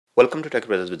Welcome to Tech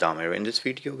Brothers with Amir. In this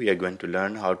video, we are going to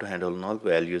learn how to handle null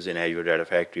values in Azure Data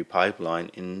Factory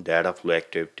pipeline in data flow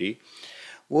activity.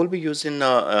 We'll be using,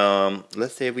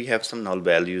 let's say we have some null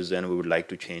values and we would like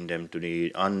to change them to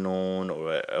the unknown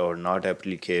or not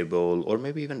applicable or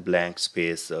maybe even blank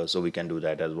space. So we can do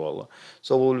that as well.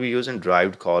 So we'll be using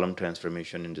derived column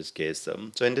transformation in this case.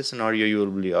 So in this scenario, you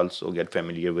will also get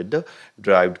familiar with the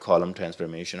derived column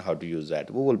transformation, how to use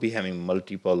that. We will be having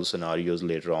multiple scenarios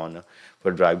later on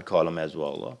for derived column as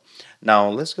well. Now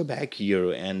let's go back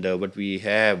here and what we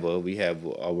have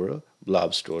our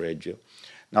blob storage.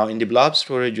 Now in the blob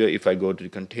storage, if I go to the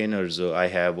containers, I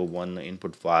have one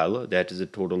input file that is a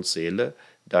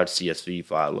TotalSale.csv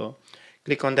file.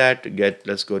 Click on that,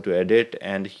 let's go to edit,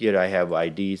 and here I have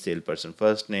ID, salesperson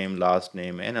first name, last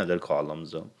name, and other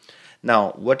columns.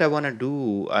 Now what I want to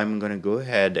do, I'm going to go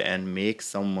ahead and make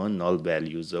some null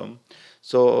values.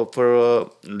 So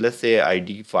for let's say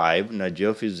ID 5, now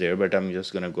Jeff is there, but I'm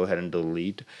just going to go ahead and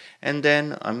delete, and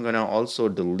then I'm going to also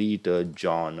delete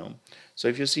John. So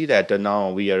if you see that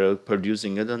now we are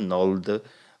producing the null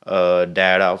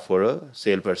data for a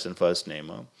salesperson first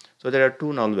name. So there are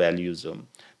two null values.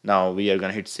 Now we are going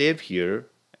to hit save here,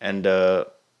 and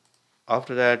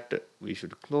after that we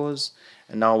should close,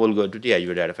 and now we'll go to the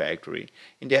Azure Data Factory.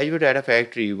 In the Azure Data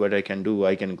Factory, what I can do,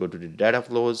 I can go to the data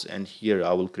flows, and here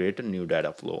I will create a new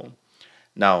data flow.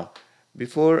 Now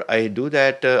before I do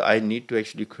that, I need to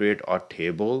actually create our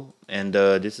table, and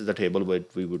this is the table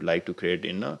that we would like to create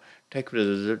in a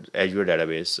TechbrothersIT Azure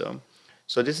database.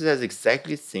 So this has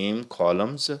exactly same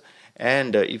columns,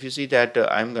 and if you see that,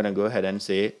 I'm gonna go ahead and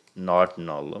say not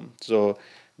null. So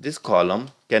this column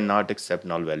cannot accept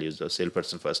null values of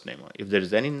salesperson first name. If there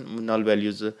is any null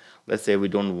values, let's say we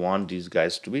don't want these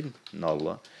guys to be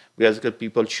null, because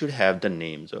people should have the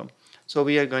names. So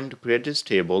we are going to create this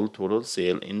table total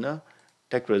sale in a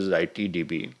TechbrothersIT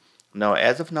DB. Now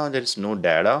as of now there is no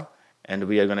data, and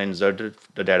we are going to insert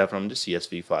the data from the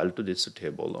CSV file to this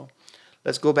table.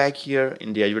 Let's go back here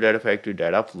in the Azure Data Factory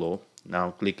data flow.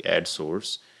 Now click add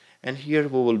source, and here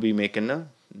we will be making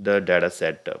the data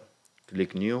set.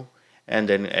 Click new, and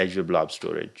then Azure blob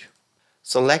storage.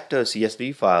 Select a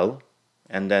CSV file,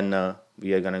 and then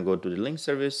we are going to go to the link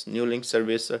service, new link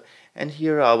service, and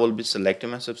here I will be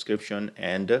selecting my subscription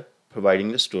and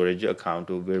providing the storage account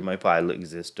of where my file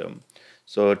exists.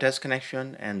 So test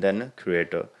connection and then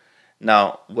creator.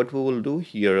 Now what we will do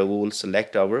here, we will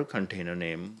select our container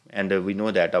name, and we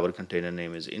know that our container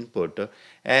name is input,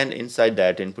 and inside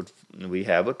that input we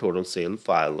have a total sale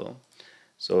file.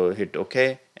 So hit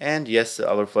OK, and yes,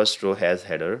 our first row has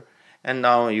header, and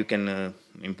now you can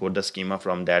import the schema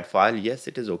from that file. Yes,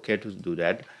 it is okay to do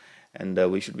that, and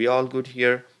we should be all good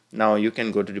here. Now you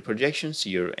can go to the projections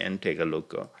here and take a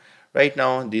look. Right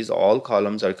now these all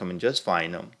columns are coming just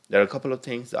fine. There are a couple of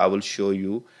things I will show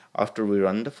you after we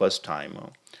run the first time.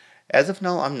 As of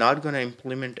now, I'm not going to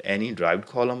implement any derived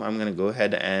column. I'm going to go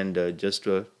ahead and just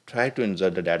try to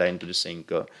insert the data into the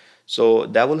sink. So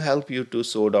that will help you to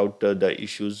sort out the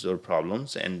issues or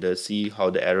problems and see how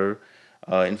the error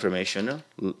information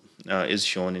is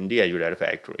shown in the Azure Data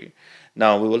Factory.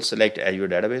 Now we will select Azure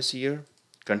Database here,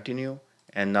 continue,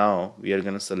 and now we are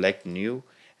going to select new,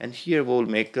 and here we will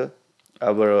make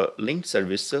our linked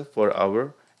service for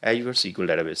our Azure SQL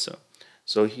database.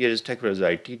 So here is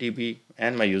TechbrothersIT DB,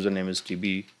 and my username is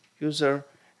DB user,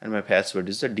 and my password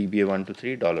is the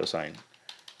DBA123 $.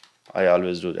 I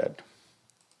always do that.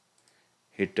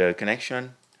 Hit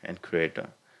connection and create.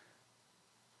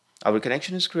 Our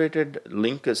connection is created, our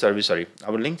link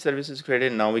service is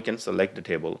created. Now we can select the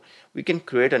table. We can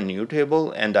create a new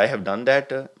table, and I have done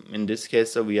that. In this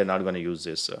case, we are not going to use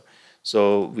this.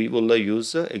 So we will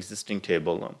use the existing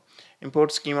table.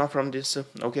 Import schema from this.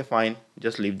 Okay, fine.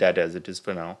 Just leave that as it is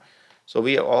for now. So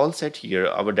we are all set here.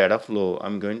 Our data flow,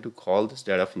 I'm going to call this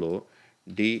data flow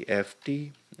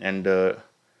DFT and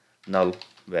null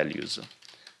values.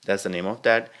 That's the name of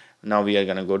that. Now we are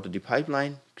going to go to the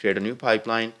pipeline, create a new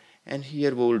pipeline, and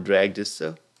here we will drag this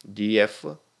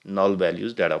df null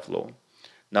values data flow.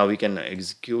 Now we can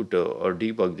execute or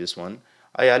debug this one.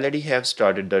 I already have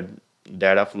started the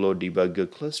data flow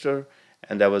debug cluster,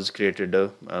 and that was created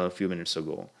a few minutes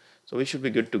ago. So we should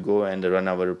be good to go and run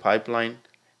our pipeline,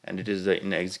 and it is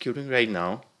in executing right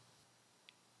now.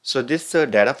 So this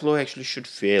data flow actually should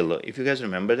fail, if you guys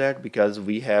remember that, because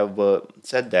we have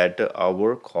said that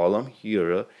our column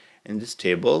here in this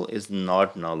table is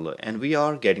not null, and we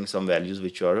are getting some values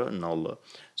which are null.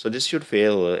 So this should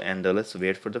fail, and let's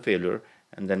wait for the failure,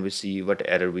 and then we see what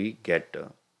error we get.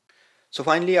 So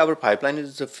finally our pipeline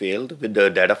is failed with the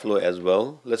data flow as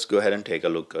well. Let's go ahead and take a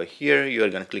look. Here you are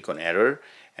going to click on error,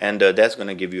 and that's going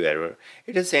to give you error.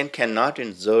 It is saying cannot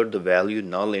insert the value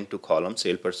null into column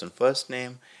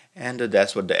SalePersonFName, and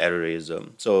that's what the error is.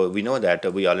 So we know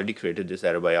that we already created this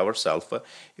error by ourselves.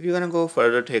 If you're going to go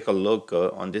further, take a look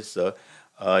on this.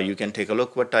 You can take a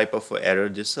look what type of error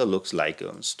this looks like.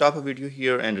 Stop a video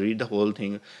here and read the whole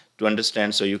thing to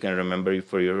understand, so you can remember it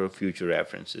for your future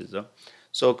references.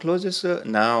 So close this.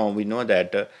 Now we know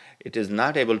that it is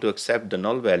not able to accept the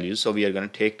null values, so we are going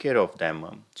to take care of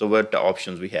them. So what the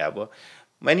options we have?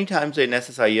 Many times in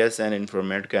SSIS and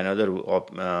Informatica and other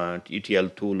ETL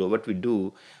tool, what we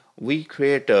do, we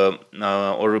create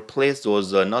or replace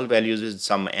those null values with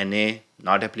some NA,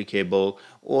 not applicable,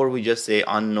 or we just say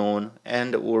unknown,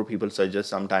 and or people suggest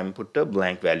sometimes put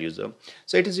blank values.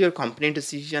 So it is your company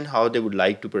decision how they would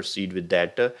like to proceed with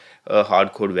that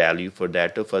hard code value for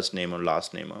that first name or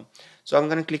last name. So I'm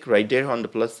going to click right there on the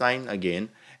plus sign again,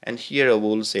 and here I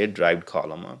will say derived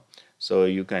column. So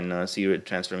you can see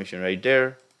transformation right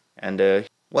there, and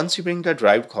once you bring the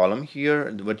derived column here,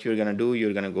 what you're going to do,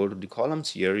 you're going to go to the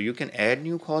columns here. You can add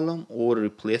new column or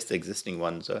replace the existing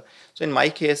ones. So in my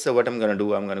case, what I'm going to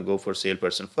do, I'm going to go for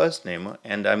SalePersonFName,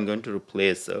 and I'm going to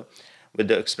replace with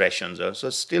the expressions. So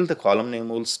still the column name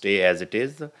will stay as it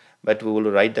is, but we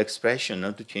will write the expression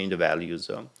to change the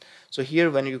values. So here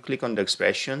when you click on the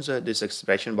expressions, this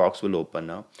expression box will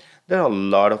open. There are a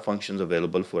lot of functions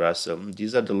available for us.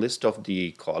 These are the list of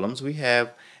the columns we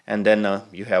have, and then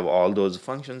you have all those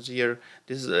functions here.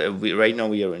 This is right now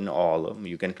we are in all.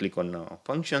 You can click on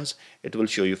functions, it will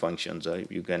show you functions.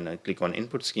 You can click on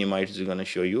input schema, it is going to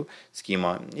show you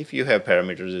schema. If you have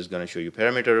parameters, it's going to show you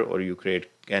parameter, or you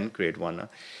can create one.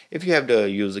 If you have to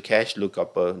use a cache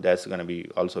lookup, that's going to be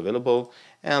also available,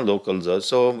 and locals.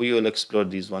 So we will explore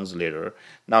these ones later.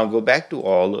 Now go back to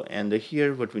all, and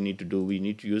here what we need to do, we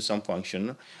need to use some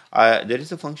function. There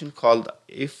is a function called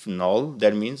if null.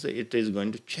 That means it is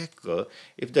going to check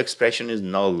if the expression is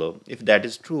null. If that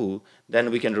is true, then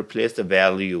we can replace the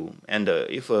value, and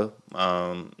if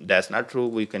that's not true,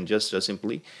 we can just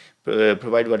simply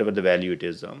provide whatever the value it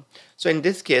is. So in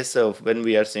this case, when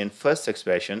we are saying first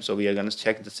expression, so we are going to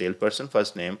check the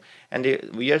SalePersonFName,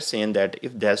 and we are saying that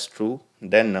if that's true,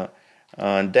 then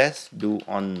that's do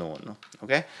unknown.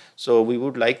 Okay, so we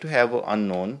would like to have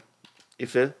unknown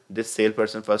if this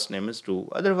SalePersonFName is true.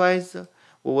 Otherwise,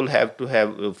 we will have to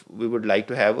have, we would like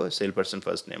to have a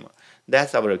SalePersonFName.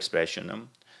 That's our expression.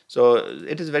 So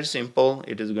it is very simple.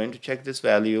 It is going to check this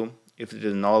value. If it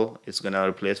is null, it's going to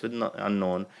replace with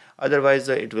unknown. Otherwise,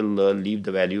 it will leave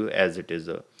the value as it is.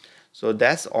 So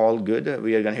that's all good.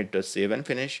 We are going to hit save and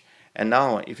finish. And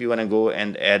now if you want to go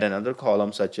and add another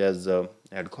column, such as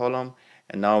add column,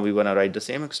 and now we want to write the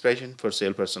same expression for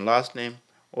SalePersonLastName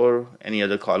or any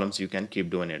other columns, you can keep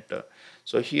doing it.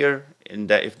 So here, in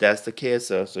that, if that's the case,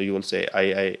 so you will say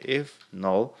if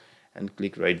null and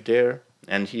click right there,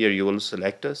 and here you will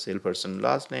select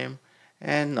SalePersonLastName.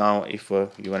 And now if you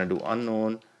want to do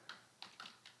unknown,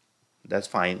 that's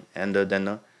fine, and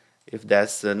then if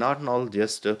that's not null,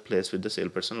 just place with the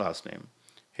SalePersonLastName.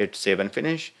 Hit save and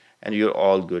finish, and you're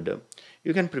all good.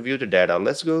 You can preview the data.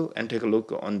 Let's go and take a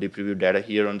look on the preview data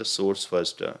here on the source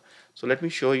first. So let me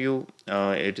show you.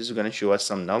 It is going to show us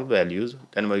some null values,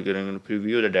 then we're going to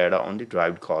preview the data on the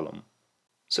derived column.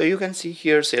 So you can see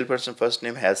here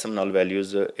SalePersonFName has some null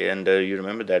values, and you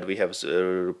remember that we have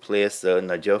replaced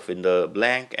Najaf in the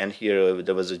blank, and here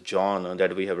there was a John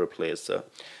that we have replaced.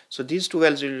 So these two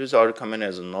values are coming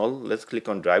as a null. Let's click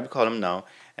on derived column now,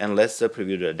 and let's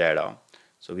preview the data.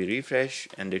 So we refresh,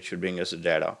 and it should bring us the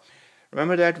data.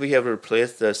 Remember that we have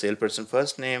replaced the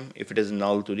SalePersonFName if it is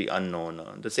null to the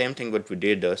unknown. The same thing what we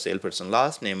did,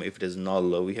 SalePersonLastName, if it is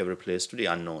null, we have replaced to the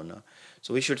unknown.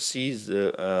 So we should see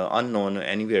the unknown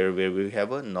anywhere where we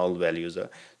have a null values.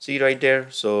 See right there,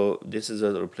 so this is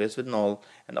replaced with null,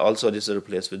 and also this is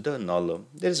replaced with the null.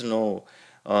 There is no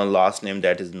last name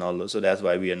that is null, so that's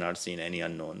why we are not seeing any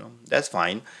unknown. That's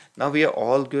fine. Now we are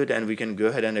all good, and we can go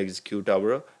ahead and execute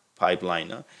our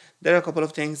pipeline. There are a couple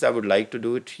of things I would like to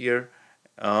do it here.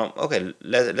 Okay,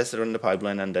 let's run the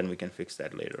pipeline, and then we can fix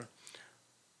that later.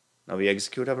 Now we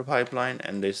execute our pipeline,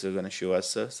 and this is going to show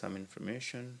us some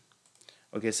information.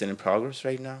 Okay, it's in progress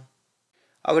right now.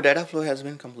 Our data flow has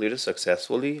been completed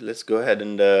successfully. Let's go ahead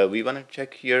and we want to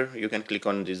check here. You can click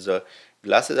on this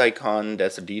glasses icon.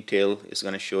 That's a detail. It's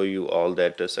going to show you all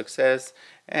that success,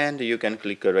 and you can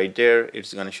click right there.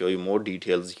 It's going to show you more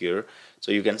details here,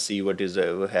 so you can see what is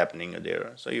happening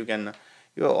there. So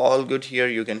you're all good here.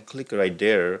 You can click right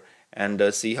there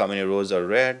and see how many rows are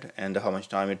red and how much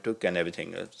time it took and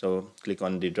everything. So click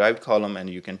on the derived column, and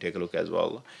you can take a look as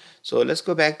well. So let's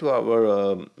go back to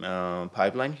our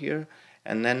pipeline here,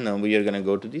 and then we are going to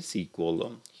go to the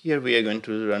SQL. here we are going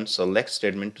to run select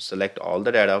statement to select all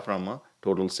the data from a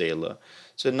total sale.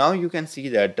 So now you can see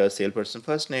that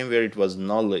SalePersonFName, where it was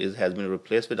null, has been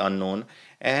replaced with unknown,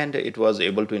 and it was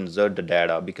able to insert the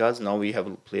data because now we have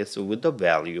replaced it with the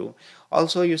value.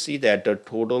 Also you see that the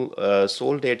total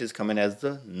SoldDate is coming as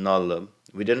the null.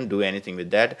 We didn't do anything with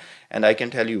that, and I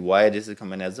can tell you why this is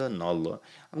coming as a null.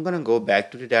 I'm gonna go back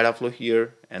to the data flow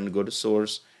here and go to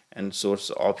source and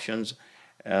source options,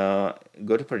 go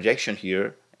to projection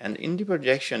here, and in the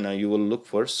projection you will look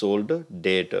for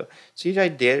SoldDate. See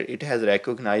right there, it has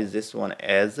recognized this one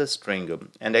as a string,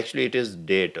 and actually it is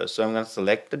date. So I'm going to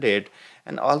select the date,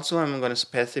 and also I'm going to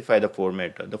specify the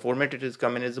format. The format it is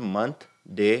coming as a month,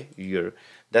 day, year.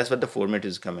 That's what the format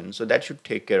is coming, so that should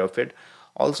take care of it.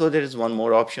 Also there is one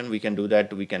more option we can do,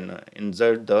 that we can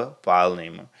insert the file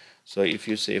name. So if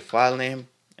you say file name,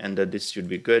 and this should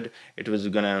be good, it was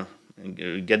gonna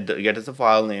get us a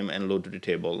file name and load to the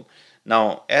table.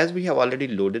 Now as we have already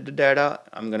loaded the data,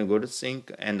 I'm going to go to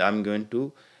sync, and I'm going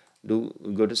to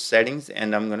go to settings,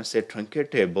 and I'm going to say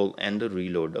truncate table and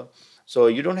reload. So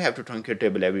you don't have to truncate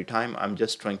table every time. I'm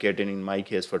just truncating in my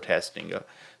case for testing.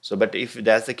 So but if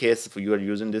that's the case, if you are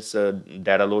using this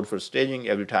data load for staging,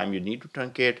 every time you need to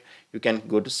truncate, you can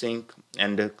go to sync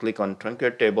and click on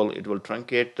truncate table. It will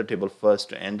truncate the table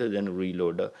first and then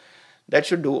reload. That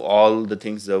should do all the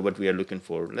things what we are looking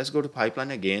for. Let's go to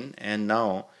pipeline again, and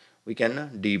now we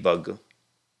can debug.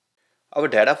 Our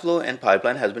data flow and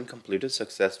pipeline has been completed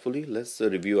successfully. Let's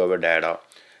review our data.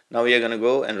 Now we are going to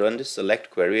go and run this select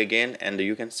query again, and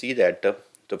you can see that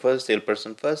the first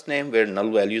SalePersonFName, where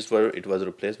null values were, it was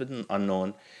replaced with an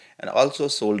unknown, and also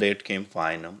SoldDate came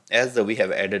fine, as we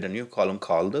have added a new column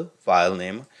called the file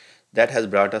name that has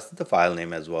brought us the file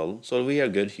name as well. So we are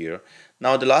good here.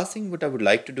 Now the last thing what I would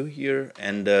like to do here,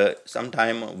 and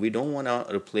sometime we don't want to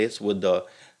replace with the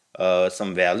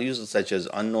some values such as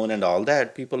unknown and all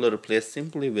that, people are replaced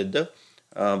simply with the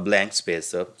blank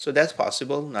space. So that's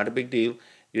possible, not a big deal.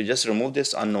 You just remove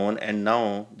this unknown, and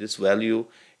now this value,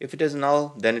 if it is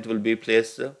null, then it will be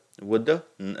placed with the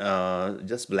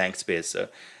just blank space.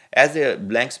 As a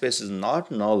blank space is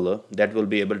not null, that will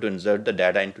be able to insert the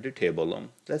data into the table.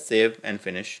 Let's save and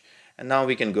finish, and now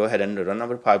we can go ahead and run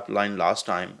our pipeline last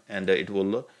time, and it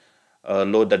will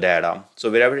load the data. So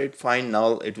wherever it find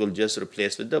null, it will just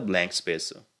replace with the blank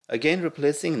space. Again,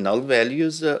 replacing null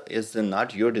values is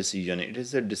not your decision. It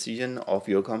is a decision of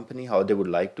your company how they would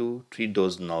like to treat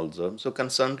those nulls. So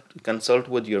consult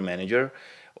with your manager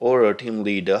or a team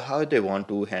leader how they want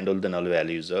to handle the null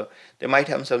values. They might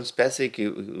have some specific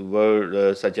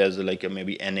word such as like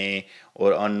maybe NA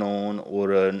or unknown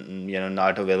or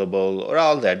not available, or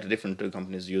all that. Different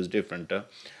companies use different.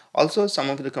 Also, some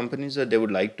of the companies they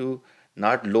would like to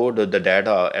not load the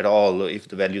data at all if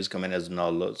the values come in as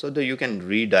null, so that you can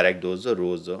redirect those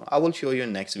rows. I will show you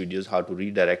in next videos how to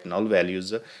redirect null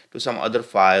values to some other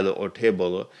file or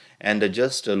table, and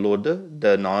just load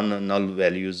the non-null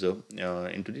values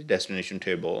into the destination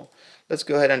table. Let's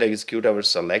go ahead and execute our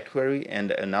select query,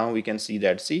 and now we can see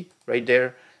that, see right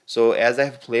there. So as I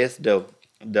have placed the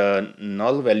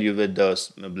null value with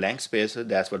the blank space,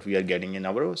 that's what we are getting in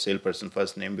our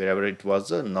SalePersonFName wherever it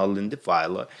was null in the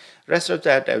file. Rest of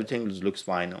that, everything looks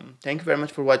fine. Thank you very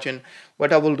much for watching.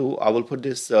 What I will do, I will put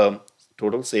this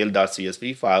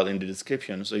TotalSale.csv file in the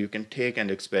description so you can take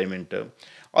and experiment.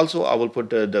 Also, I will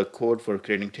put the code for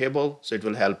creating table, so it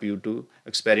will help you to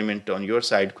experiment on your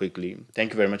side quickly.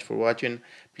 Thank you very much for watching.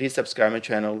 Please subscribe my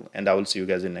channel, and I will see you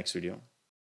guys in the next video.